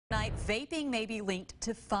tonight, vaping may be linked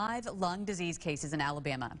to 5 lung disease cases in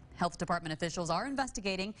Alabama. Health department officials are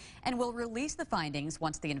investigating and will release the findings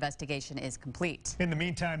once the investigation is complete. In the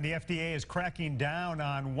meantime, the FDA is cracking down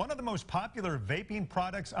on one of the most popular vaping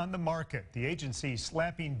products on the market. The agency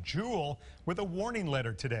slapping Juul with a warning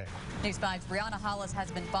letter today. News 5's Brianna Hollis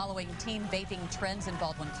has been following teen vaping trends in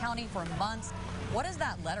Baldwin County for months. What does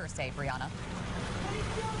that letter say, Brianna?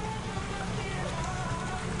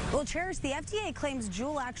 Well, Cherish, the FDA claims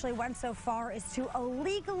Juul actually went so far as to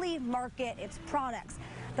illegally market its products.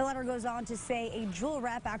 The letter goes on to say a Juul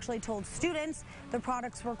rep actually told students the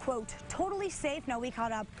products were, quote, totally safe. Now, we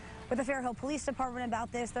caught up with the Fairhill Police Department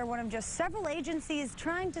about this. They're one of just several agencies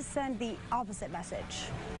trying to send the opposite message.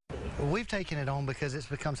 We've taken it on because it's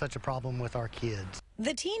become such a problem with our kids.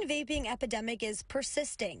 The teen vaping epidemic is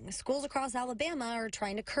persisting. Schools across Alabama are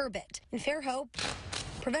trying to curb it. In Fairhope,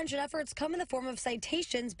 prevention efforts come in the form of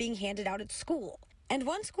citations being handed out at school. And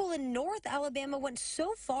one school in North Alabama went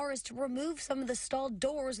so far as to remove some of the stalled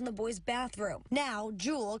doors in the boys' bathroom. Now,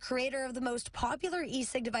 Juul, creator of the most popular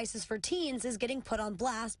e-cig devices for teens, is getting put on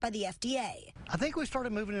blast by the FDA. I think we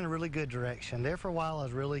started moving in a really good direction. There for a while I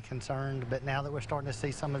was really concerned, but now that we're starting to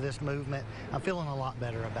see some of this movement, I'm feeling a lot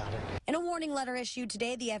better about it. In a warning letter issued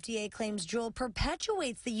today, the FDA claims Juul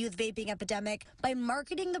perpetuates the youth vaping epidemic by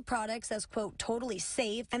marketing the products as, quote, totally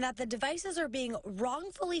safe, and that the devices are being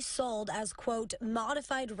wrongfully sold as, quote,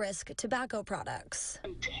 modified risk tobacco products.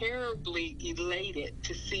 I'm terribly elated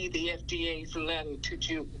to see the FDA's letter to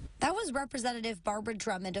Juul. That was Representative Barbara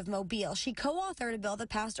Drummond of Mobile. She co-authored a bill that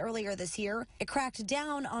passed earlier this year. It cracked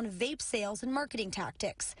down on vape sales and marketing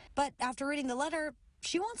tactics. But after reading the letter,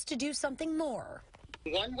 she wants to do something more.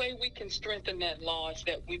 One way we can strengthen that law is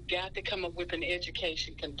that we've got to come up with an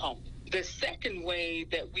education component. The second way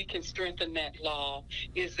that we can strengthen that law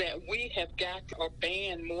is that we have got to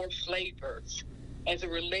ban more flavors as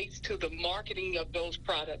it relates to the marketing of those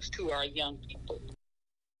products to our young people.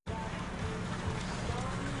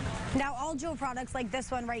 Now, all Juul products like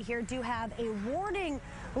this one right here do have a warning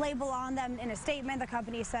label on them. In a statement, the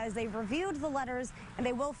company says they've reviewed the letters and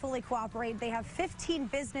they will fully cooperate. They have 15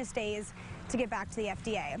 business days to get back to the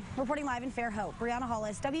FDA. Reporting live in Fairhope, Brianna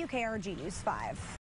Hollis, WKRG News 5.